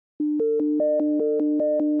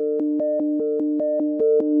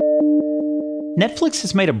Netflix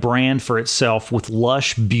has made a brand for itself with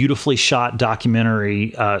lush, beautifully shot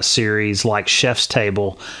documentary series like Chef's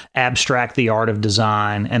Table, Abstract the Art of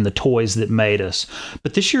Design, and The Toys That Made Us.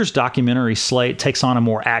 But this year's documentary slate takes on a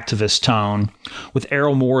more activist tone, with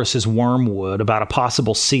Errol Morris's Wormwood about a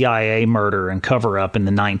possible CIA murder and cover-up in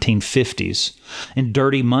the 1950s, and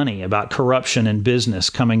Dirty Money about corruption in business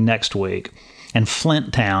coming next week, and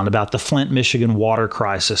Flint Town about the Flint, Michigan water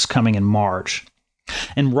crisis coming in March.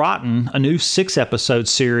 And Rotten, a new 6-episode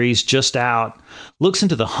series just out, looks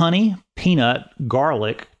into the honey, peanut,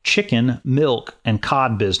 garlic, chicken, milk, and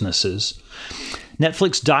cod businesses.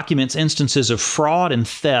 Netflix documents instances of fraud and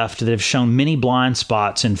theft that have shown many blind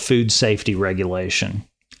spots in food safety regulation.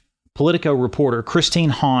 Politico reporter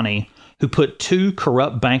Christine Hawley, who put 2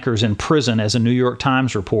 corrupt bankers in prison as a New York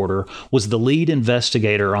Times reporter, was the lead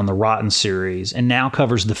investigator on the Rotten series and now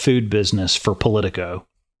covers the food business for Politico.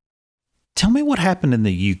 Tell me what happened in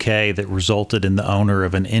the UK that resulted in the owner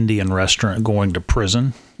of an Indian restaurant going to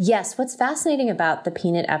prison. Yes, what's fascinating about the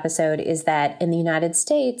peanut episode is that in the United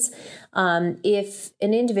States, if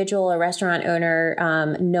an individual, a restaurant owner,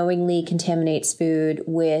 knowingly contaminates food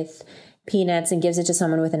with peanuts and gives it to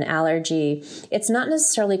someone with an allergy, it's not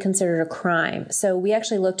necessarily considered a crime. So we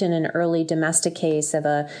actually looked in an early domestic case of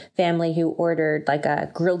a family who ordered like a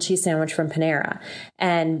grilled cheese sandwich from Panera,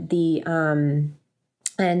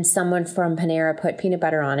 and someone from Panera put peanut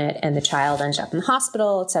butter on it, and the child ended up in the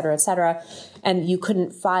hospital, et cetera, and you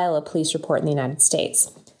couldn't file a police report in the United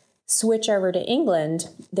States. Switch over to England,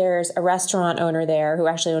 there's a restaurant owner there who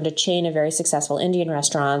actually owned a chain of very successful Indian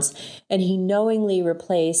restaurants, and he knowingly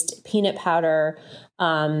replaced peanut powder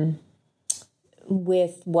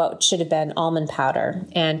with what should have been almond powder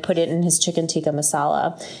and put it in his chicken tikka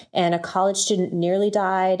masala. And a college student nearly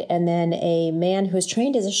died. And then a man who was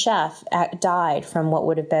trained as a chef died from what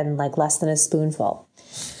would have been like less than a spoonful.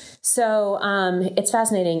 So it's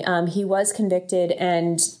fascinating. He was convicted,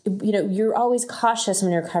 and you're always cautious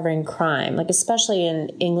when you're covering crime, like especially in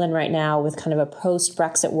England right now with kind of a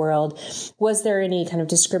post-Brexit world. Was there any kind of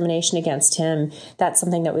discrimination against him? That's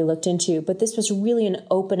something that we looked into. But this was really an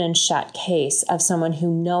open and shut case of someone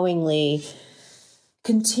who knowingly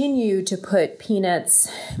continued to put peanuts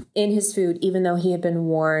in his food, even though he had been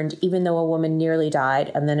warned, even though a woman nearly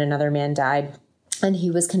died and then another man died, and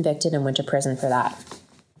he was convicted and went to prison for that.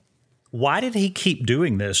 Why did he keep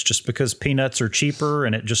doing this? Just because peanuts are cheaper,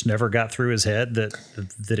 and it just never got through his head that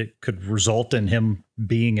it could result in him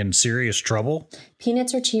being in serious trouble?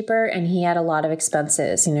 Peanuts are cheaper, and he had a lot of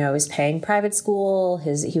expenses. He was paying private school.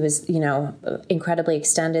 He was, incredibly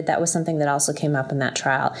extended. That was something that also came up in that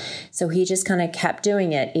trial. So he just kind of kept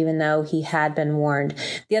doing it, even though he had been warned.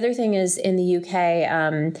 The other thing is in the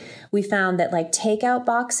UK, we found that like takeout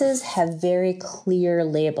boxes have very clear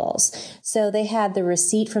labels. So they had the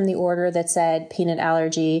receipt from the order that said peanut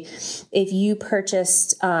allergy. If you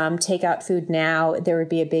purchased takeout food now, there would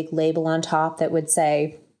be a big label on top that would say,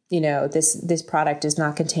 this product does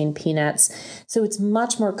not contain peanuts. So it's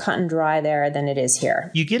much more cut and dry there than it is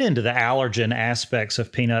here. You get into the allergen aspects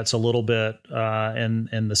of peanuts a little bit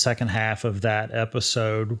in the second half of that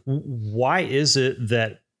episode. Why is it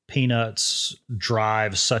that peanuts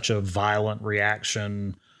drive such a violent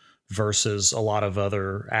reaction versus a lot of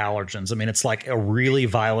other allergens? I mean, it's like a really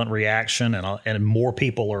violent reaction, and more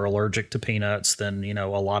people are allergic to peanuts than, a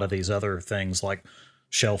lot of these other things like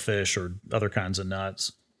shellfish or other kinds of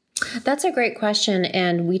nuts. That's a great question,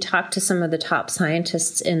 and we talked to some of the top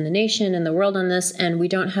scientists in the nation and the world on this, and we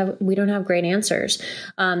don't have great answers.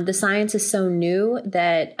 The science is so new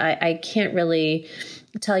that I can't really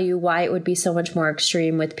tell you why it would be so much more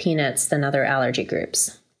extreme with peanuts than other allergy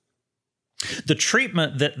groups. The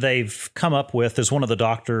treatment that they've come up with is one of the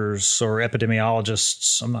doctors or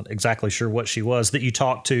epidemiologists, I'm not exactly sure what she was, that you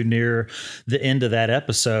talked to near the end of that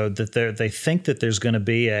episode, that they think that there's going to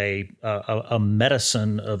be a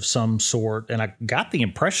medicine of some sort. And I got the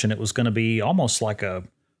impression it was going to be almost like a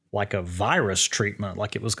virus treatment,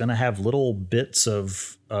 like it was going to have little bits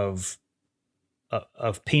of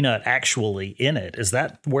peanut actually in it. Is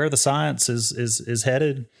that where the science is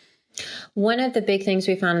headed? One of the big things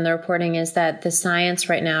we found in the reporting is that the science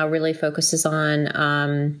right now really focuses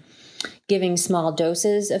on giving small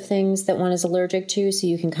doses of things that one is allergic to, so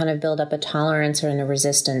you can kind of build up a tolerance or a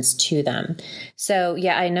resistance to them. So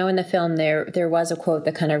yeah, I know in the film there was a quote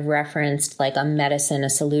that kind of referenced like a medicine, a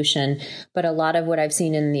solution, but a lot of what I've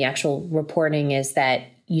seen in the actual reporting is that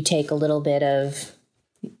you take a little bit of,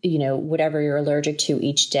 whatever you're allergic to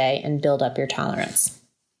each day and build up your tolerance.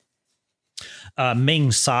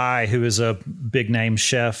 Ming Tsai, who is a big name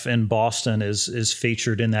chef in Boston, is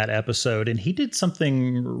featured in that episode, and he did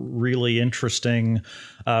something really interesting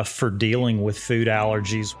for dealing with food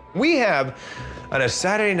allergies. We have on a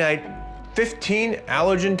Saturday night 15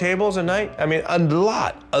 allergen tables a night. I mean, a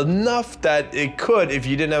lot, enough that it could, if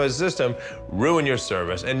you didn't have a system, ruin your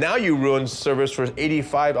service. And now you ruin service for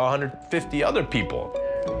 85, 150 other people.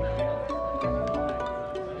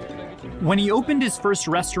 When he opened his first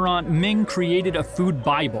restaurant, Ming created a food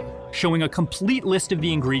Bible, showing a complete list of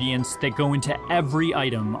the ingredients that go into every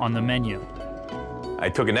item on the menu. I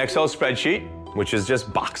took an Excel spreadsheet, which is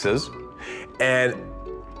just boxes, and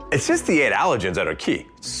it's just the 8 allergens that are key.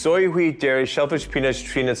 Soy, wheat, dairy, shellfish, peanuts,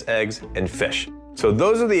 tree nuts, eggs, and fish. So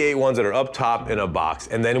those are the 8 ones that are up top in a box.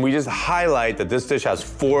 And then we just highlight that this dish has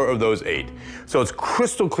 4 of those 8. So it's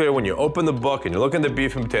crystal clear when you open the book and you look at the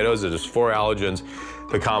beef and potatoes, there's 4 allergens,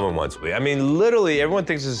 the common ones. I mean, literally, everyone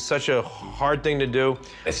thinks this is such a hard thing to do.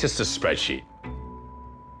 It's just a spreadsheet.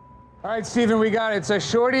 All right, Stephen, we got it. It's a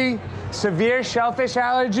shorty, severe shellfish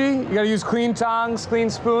allergy. You gotta use clean tongs, clean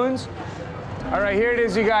spoons. All right, here it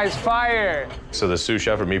is, you guys, fire. So the sous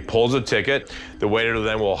chef or me pulls a ticket. The waiter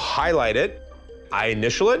then will highlight it. I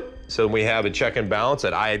initial it. So we have a check and balance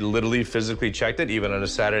that I literally physically checked it. Even on a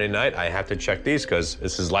Saturday night, I have to check these because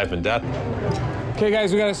this is life and death. Okay,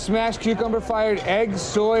 guys, we got a smashed cucumber-fired egg,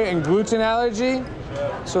 soy, and gluten allergy.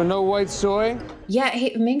 So no white soy. Yeah,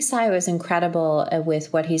 Ming Tsai was incredible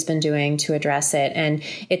with what he's been doing to address it. And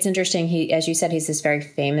it's interesting, he, as you said, he's this very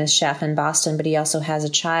famous chef in Boston, but he also has a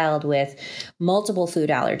child with multiple food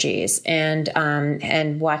allergies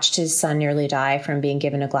and watched his son nearly die from being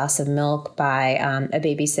given a glass of milk by a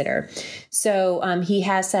babysitter. So he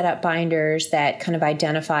has set up binders that kind of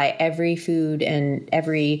identify every food and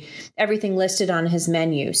everything listed on his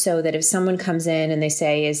menu, so that if someone comes in and they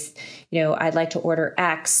say, I'd like to order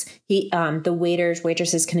X, the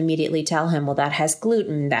waitresses can immediately tell him, well, that has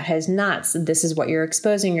gluten, that has nuts, this is what you're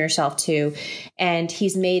exposing yourself to. And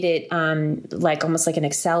he's made it almost like an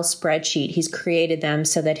Excel spreadsheet. He's created them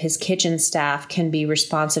so that his kitchen staff can be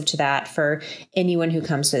responsive to that for anyone who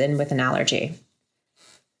comes in with an allergy.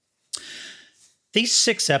 These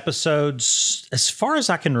 6 episodes, as far as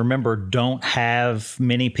I can remember, don't have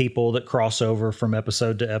many people that cross over from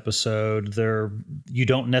episode to episode. You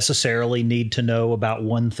don't necessarily need to know about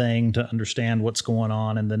one thing to understand what's going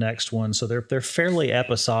on in the next one. So they're fairly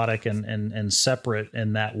episodic and separate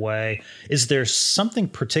in that way. Is there something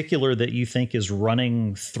particular that you think is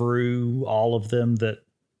running through all of them that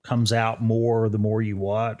comes out more the more you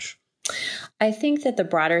watch? I think that the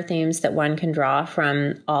broader themes that one can draw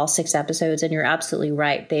from all 6 episodes, and you're absolutely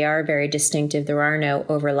right, they are very distinctive. There are no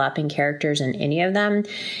overlapping characters in any of them,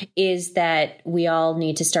 is that we all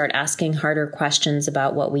need to start asking harder questions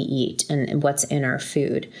about what we eat and what's in our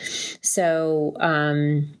food. So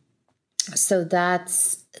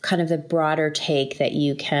that's kind of the broader take that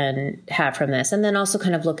you can have from this. And then also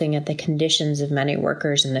kind of looking at the conditions of many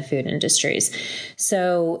workers in the food industries.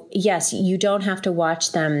 So yes, you don't have to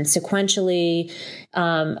watch them sequentially,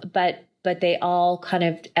 but they all kind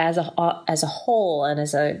of as a whole and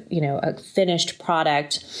as a finished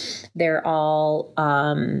product, they're all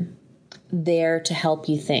there to help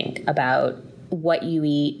you think about what you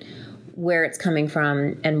eat, where it's coming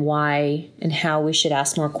from, and why and how we should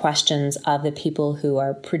ask more questions of the people who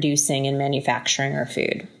are producing and manufacturing our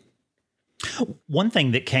food. One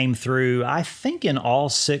thing that came through, I think, in all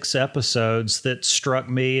 6 episodes that struck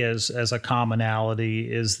me as a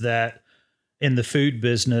commonality is that in the food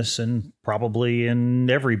business, and probably in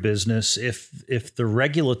every business, if the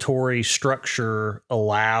regulatory structure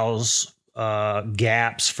allows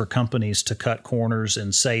gaps for companies to cut corners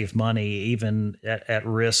and save money, even at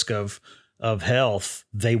risk of health,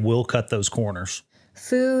 they will cut those corners.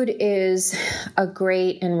 Food is a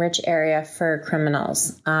great and rich area for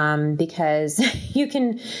criminals because you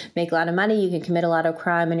can make a lot of money, you can commit a lot of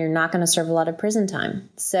crime, and you're not going to serve a lot of prison time.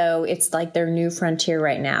 So it's like their new frontier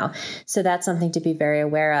right now. So that's something to be very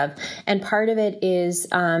aware of. And part of it is,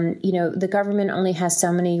 the government only has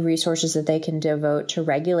so many resources that they can devote to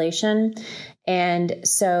regulation. And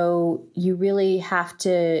so you really have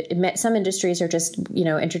to admit some industries are just,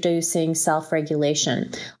 introducing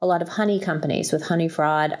self-regulation. A lot of honey companies with honey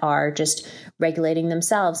fraud are just regulating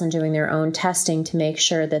themselves and doing their own testing to make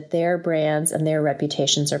sure that their brands and their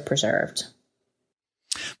reputations are preserved.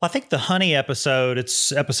 Well, I think the honey episode,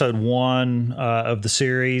 it's episode 1 of the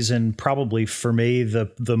series, and probably for me,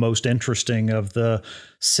 the most interesting of the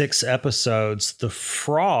 6 episodes. The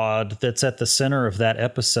fraud that's at the center of that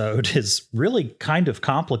episode is really kind of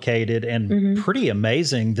complicated and pretty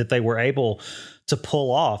amazing that they were able to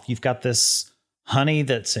pull off. You've got this honey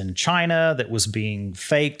that's in China that was being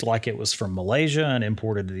faked like it was from Malaysia and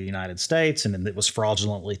imported to the United States, and then it was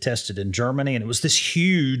fraudulently tested in Germany. And it was this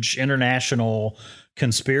huge international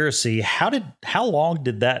conspiracy. How long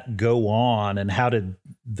did that go on, and how did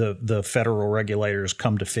the federal regulators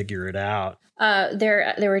come to figure it out?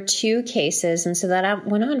 There were 2 cases, and so that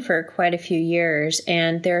went on for quite a few years.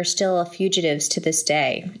 And there are still fugitives to this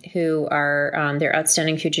day who are they're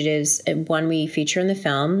outstanding fugitives. One we feature in the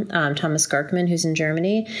film, Thomas Garkman, who's in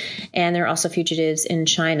Germany, and there are also fugitives in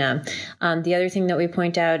China. The other thing that we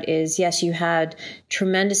point out is, yes, you had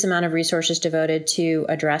tremendous amount of resources devoted to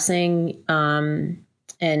addressing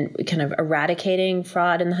and kind of eradicating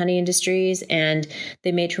fraud in the honey industries, and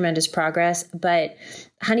they made tremendous progress. But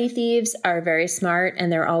honey thieves are very smart,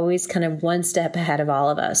 and they're always kind of one step ahead of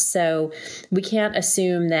all of us. So we can't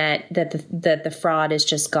assume that the fraud is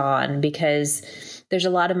just gone, because there's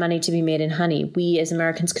a lot of money to be made in honey. We as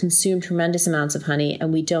Americans consume tremendous amounts of honey,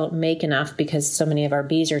 and we don't make enough because so many of our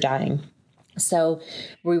bees are dying. So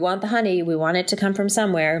we want the honey, we want it to come from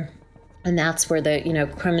somewhere. And that's where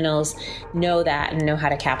the criminals know that and know how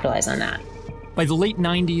to capitalize on that. By the late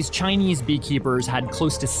 90s, Chinese beekeepers had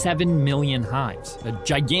close to 7 million hives, a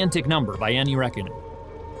gigantic number by any reckoning.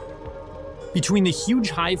 Between the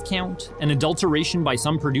huge hive count and adulteration by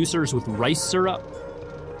some producers with rice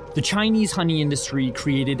syrup, the Chinese honey industry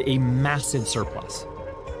created a massive surplus.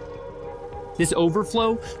 This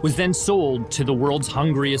overflow was then sold to the world's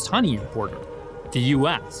hungriest honey importer, the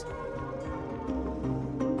US.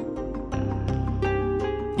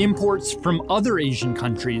 Imports from other Asian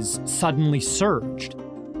countries suddenly surged.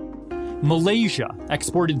 Malaysia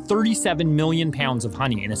exported 37 million pounds of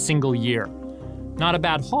honey in a single year. Not a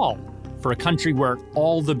bad haul for a country where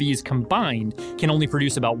all the bees combined can only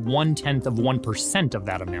produce about 0.1% of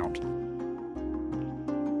that amount.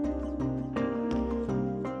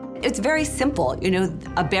 It's very simple.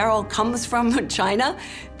 A barrel comes from China,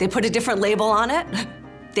 they put a different label on it,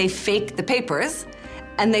 they fake the papers,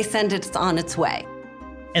 and they send it on its way.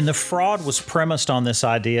 And the fraud was premised on this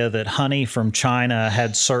idea that honey from China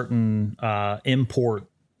had certain import,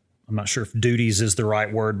 I'm not sure if duties is the right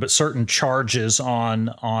word, but certain charges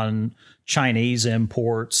on Chinese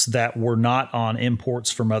imports that were not on imports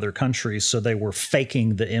from other countries. So they were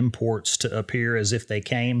faking the imports to appear as if they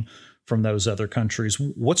came from those other countries.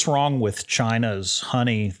 What's wrong with China's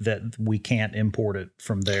honey that we can't import it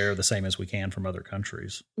from there the same as we can from other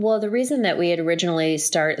countries? Well, the reason that we had originally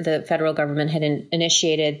the federal government had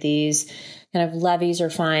initiated these kind of levies or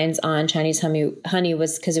fines on Chinese honey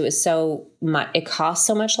was because it was it cost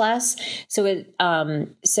so much less. So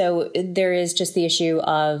so there is just the issue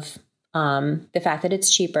of the fact that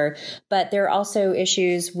it's cheaper, but there are also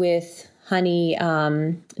issues with honey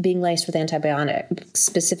being laced with antibiotic,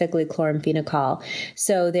 specifically chloramphenicol.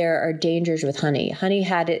 So there are dangers with honey.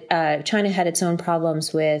 China had its own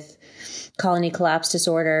problems with colony collapse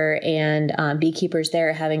disorder and beekeepers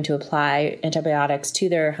there having to apply antibiotics to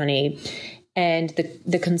their honey. And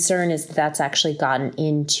the concern is that that's actually gotten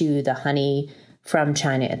into the honey from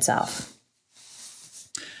China itself.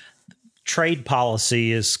 Trade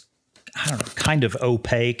policy is kind of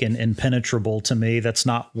opaque and impenetrable to me. That's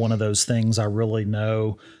not one of those things I really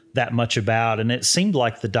know that much about. And it seemed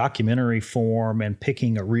like the documentary form and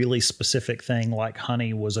picking a really specific thing like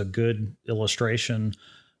honey was a good illustration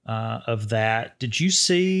of that. Did you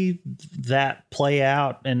see that play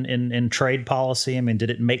out in trade policy? I mean, did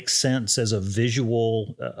it make sense as a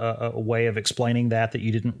visual a way of explaining that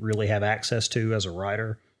you didn't really have access to as a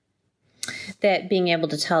writer? That being able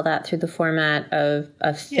to tell that through the format of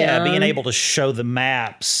film. Yeah, being able to show the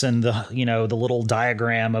maps and the little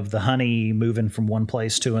diagram of the honey moving from one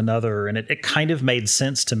place to another. And it kind of made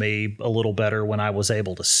sense to me a little better when I was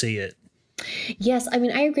able to see it. Yes, I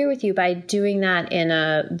mean, I agree with you. By doing that in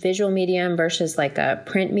a visual medium versus like a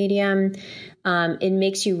print medium, it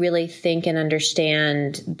makes you really think and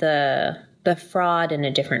understand the fraud in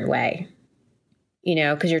a different way.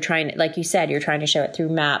 Because you're trying, like you said, you're trying to show it through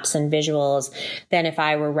maps and visuals than if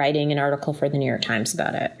I were writing an article for the New York Times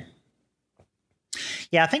about it.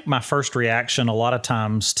 Yeah, I think my first reaction a lot of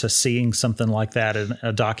times to seeing something like that in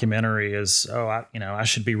a documentary is, I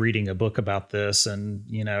should be reading a book about this. And,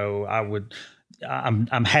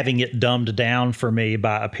 I'm having it dumbed down for me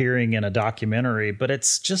by appearing in a documentary, but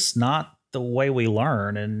it's just not the way we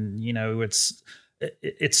learn. And,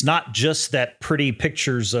 it's not just that pretty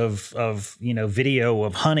pictures of video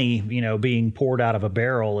of honey, being poured out of a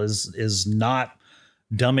barrel is not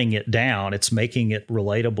dumbing it down. It's making it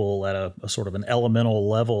relatable at a sort of an elemental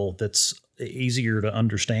level that's easier to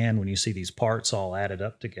understand when you see these parts all added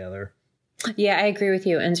up together. Yeah, I agree with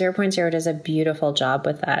you. And 0.0 does a beautiful job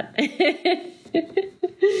with that.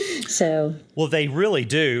 So, well, they really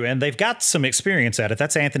do, and they've got some experience at it.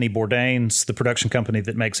 That's Anthony Bourdain's, the production company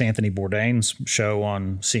that makes Anthony Bourdain's show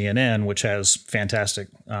on CNN, which has fantastic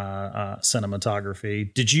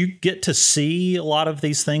cinematography. Did you get to see a lot of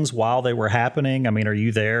these things while they were happening? I mean, are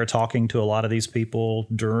you there talking to a lot of these people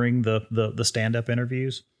during the stand-up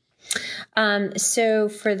interviews? So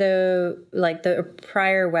for the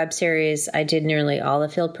prior web series, I did nearly all the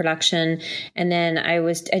field production, and then I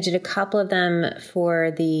did a couple of them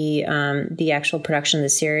for the actual production of the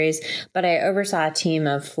series. But I oversaw a team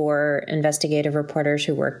of 4 investigative reporters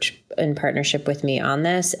who worked in partnership with me on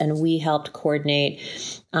this, and we helped coordinate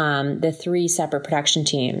the 3 separate production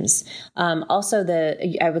teams. Also,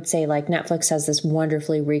 I would say like Netflix has this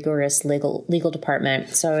wonderfully rigorous legal department,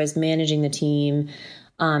 so I was managing the team.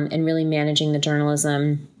 And really managing the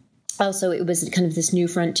journalism. Also, it was kind of this new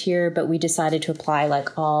frontier, but we decided to apply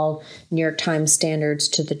like all New York Times standards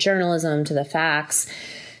to the journalism, to the facts.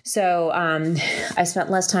 So I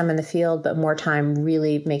spent less time in the field, but more time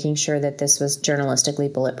really making sure that this was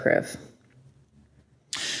journalistically bulletproof.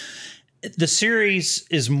 The series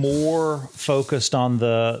is more focused on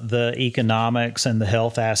the economics and the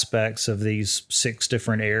health aspects of these 6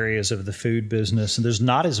 different areas of the food business. And there's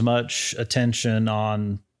not as much attention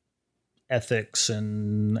on ethics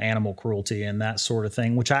and animal cruelty and that sort of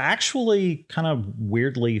thing, which I actually kind of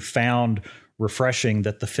weirdly found refreshing,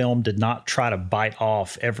 that the film did not try to bite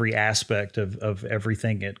off every aspect of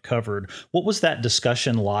everything it covered. What was that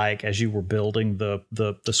discussion like as you were building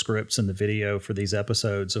the scripts and the video for these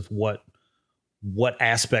episodes, of what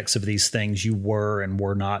aspects of these things you were and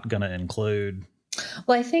were not going to include?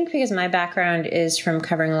 Well, I think because my background is from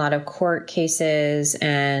covering a lot of court cases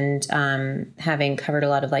and having covered a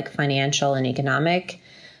lot of like financial and economic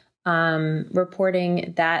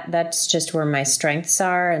reporting, that's just where my strengths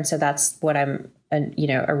are. And so that's what I'm,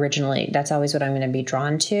 originally, that's always what I'm going to be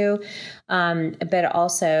drawn to. But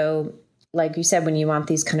also, like you said, when you want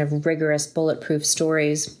these kind of rigorous bulletproof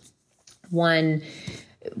stories, when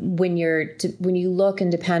you look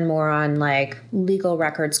and depend more on like legal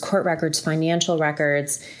records, court records, financial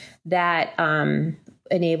records, that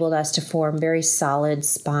enabled us to form very solid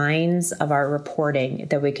spines of our reporting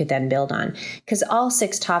that we could then build on. Because all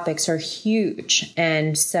 6 topics are huge.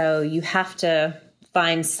 And so you have to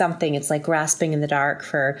find something. It's like grasping in the dark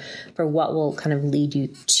for what will kind of lead you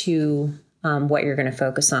to what you're going to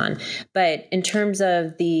focus on. But in terms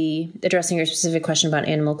of addressing your specific question about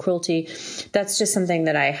animal cruelty, that's just something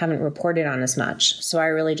that I haven't reported on as much. So I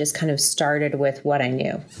really just kind of started with what I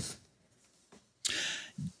knew.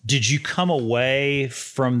 Did you come away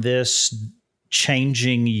from this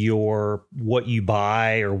changing what you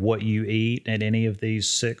buy or what you eat in any of these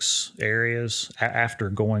 6 areas after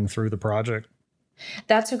going through the project?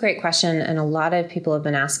 That's a great question. And a lot of people have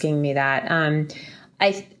been asking me that.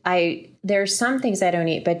 There are some things I don't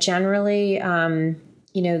eat, but generally,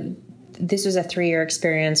 this was a 3-year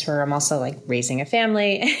experience where I'm also like raising a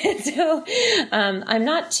family. So I'm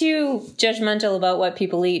not too judgmental about what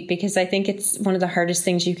people eat, because I think it's one of the hardest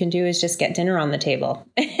things you can do is just get dinner on the table.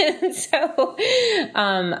 And so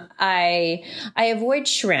I avoid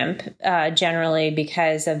shrimp generally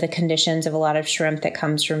because of the conditions of a lot of shrimp that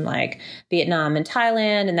comes from like Vietnam and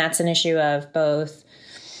Thailand. And that's an issue of both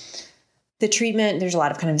the treatment. There's a lot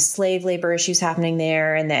of kind of slave labor issues happening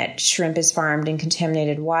there, and that shrimp is farmed in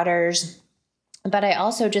contaminated waters. But I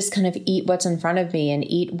also just kind of eat what's in front of me and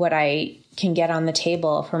eat what I can get on the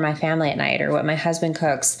table for my family at night, or what my husband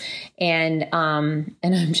cooks. And I'm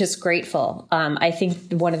just grateful. I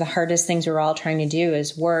think one of the hardest things we're all trying to do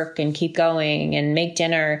is work and keep going and make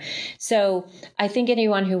dinner. So I think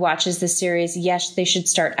anyone who watches this series, yes, they should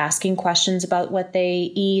start asking questions about what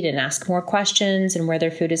they eat and ask more questions and where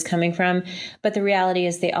their food is coming from. But the reality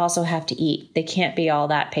is they also have to eat. They can't be all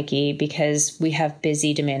that picky because we have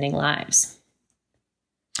busy, demanding lives.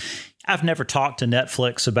 I've never talked to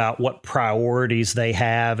Netflix about what priorities they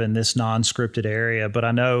have in this non-scripted area, but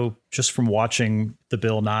I know just from watching the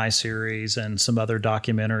Bill Nye series and some other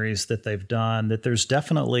documentaries that they've done that there's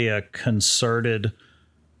definitely a concerted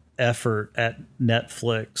effort at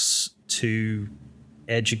Netflix to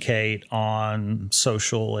educate on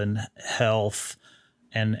social and health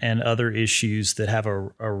and other issues that have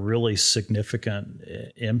a really significant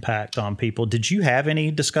impact on people. Did you have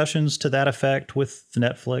any discussions to that effect with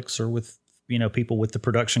Netflix or with, people with the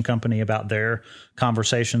production company about their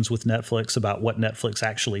conversations with Netflix about what Netflix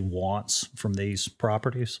actually wants from these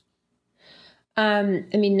properties?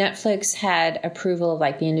 Netflix had approval of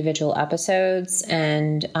like the individual episodes,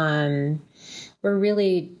 and were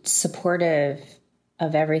really supportive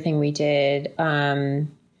of everything we did.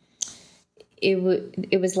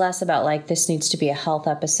 it was less about like, this needs to be a health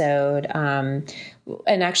episode. And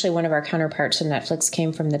actually one of our counterparts in Netflix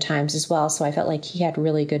came from the Times as well. So I felt like he had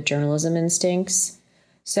really good journalism instincts.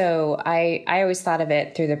 So I always thought of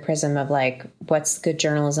it through the prism of like, what's good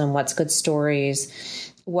journalism, what's good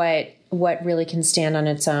stories, what really can stand on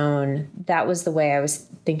its own. That was the way I was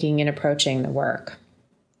thinking and approaching the work.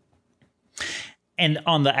 And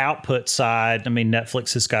on the output side, I mean,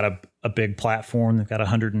 Netflix has got a big platform. They've got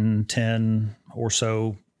 110 or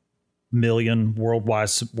so million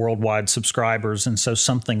worldwide subscribers. And so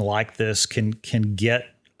something like this can get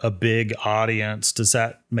a big audience. Does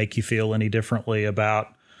that make you feel any differently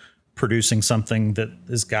about producing something that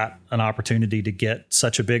has got an opportunity to get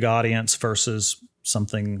such a big audience versus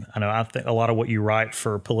something? I think a lot of what you write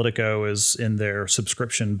for Politico is in their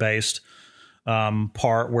subscription-based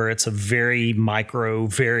part, where it's a very micro,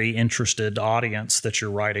 very interested audience that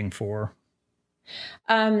you're writing for.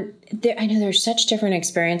 I know there's such different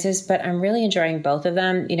experiences, but I'm really enjoying both of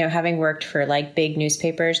them. You know, having worked for like big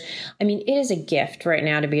newspapers, I mean, it is a gift right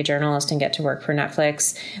now to be a journalist and get to work for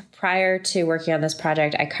Netflix. Prior to working on this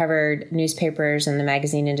project, I covered newspapers and the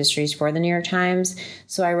magazine industries for the New York Times.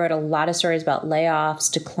 So I wrote a lot of stories about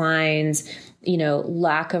layoffs, declines, you know,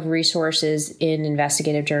 lack of resources in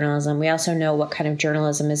investigative journalism. We also know what kind of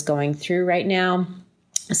journalism is going through right now.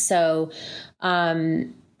 So,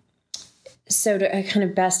 so to kind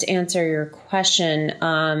of best answer your question,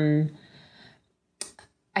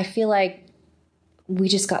 I feel like we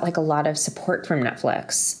just got like a lot of support from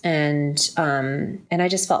Netflix, and I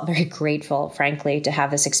just felt very grateful, frankly, to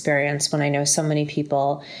have this experience when I know so many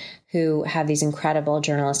people who have these incredible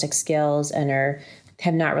journalistic skills and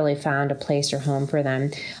have not really found a place or home for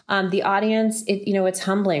them. The audience, it's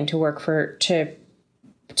humbling to work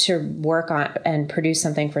on and produce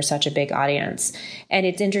something for such a big audience. And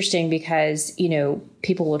it's interesting because,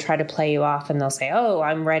 people will try to play you off and they'll say, oh,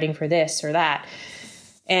 I'm writing for this or that.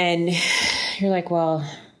 And you're like, well,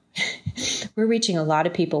 we're reaching a lot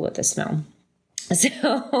of people with this film.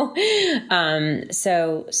 So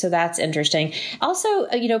that's interesting. Also,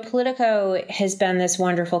 Politico has been this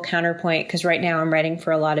wonderful counterpoint because right now I'm writing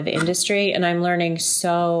for a lot of industry and I'm learning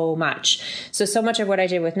so much. So much of what I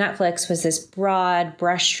did with Netflix was this broad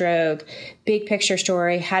brushstroke, big picture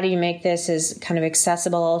story. How do you make this as kind of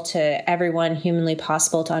accessible to everyone humanly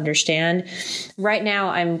possible to understand? Right now,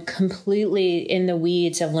 I'm completely in the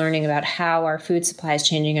weeds of learning about how our food supply is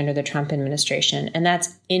changing under the Trump administration. And that's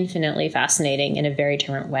infinitely fascinating in a very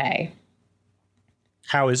different way.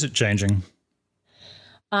 How is it changing?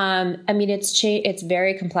 It's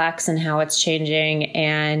very complex in how it's changing,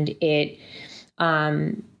 and a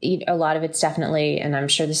lot of it's definitely, and I'm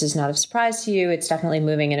sure this is not a surprise to you, it's definitely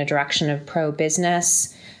moving in a direction of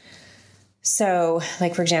pro-business. So,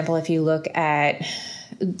 like, for example, if you look at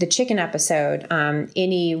the chicken episode,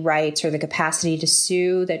 any rights or the capacity to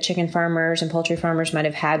sue that chicken farmers and poultry farmers might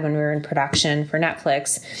have had when we were in production for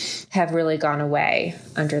Netflix have really gone away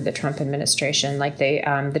under the Trump administration. Like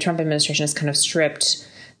the Trump administration has kind of stripped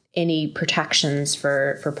any protections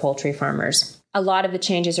for poultry farmers. A lot of the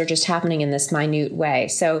changes are just happening in this minute way.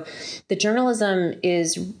 So the journalism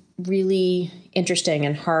is really interesting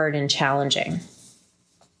and hard and challenging.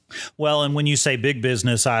 Well, and when you say big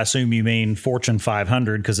business, I assume you mean Fortune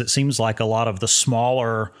 500, because it seems like a lot of the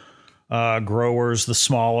smaller growers, the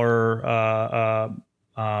smaller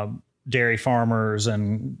dairy farmers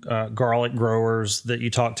and garlic growers that you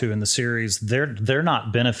talk to in the series, they're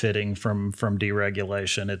not benefiting from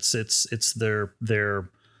deregulation. It's the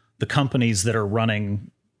companies that are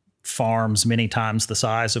running farms many times the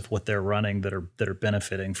size of what they're running that are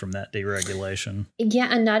benefiting from that deregulation. Yeah,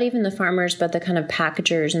 and not even the farmers, but the kind of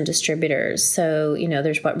packagers and distributors. So,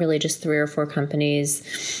 there's really just 3 or 4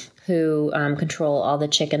 companies who control all the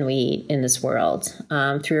chicken we eat in this world.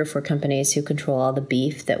 3 or 4 companies who control all the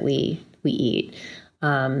beef that we eat.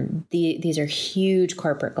 These are huge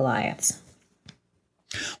corporate Goliaths.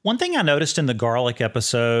 One thing I noticed in the garlic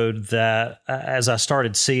episode that as I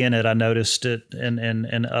started seeing it, I noticed it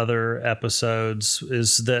in other episodes,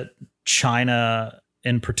 is that China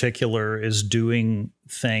in particular is doing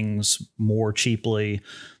things more cheaply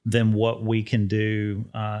than what we can do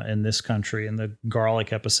in this country. In the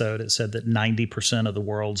garlic episode, it said that 90% of the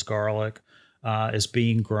world's garlic is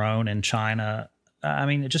being grown in China. I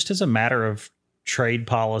mean, it just is a matter of trade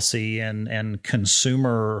policy and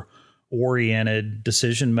consumer oriented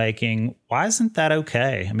decision making. Why isn't that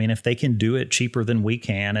okay? I mean, if they can do it cheaper than we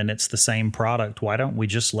can and it's the same product, why don't we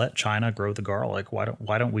just let China grow the garlic? Why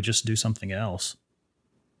don't we just do something else?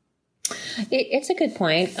 It's a good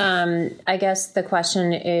point. I guess the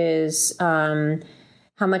question is how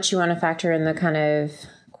much you want to factor in the kind of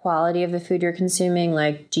quality of the food you're consuming.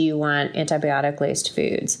 Like, do you want antibiotic-laced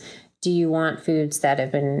foods? Do you want foods that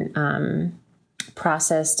have been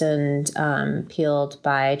processed and peeled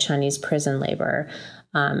by Chinese prison labor?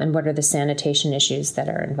 And what are the sanitation issues that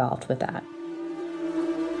are involved with that?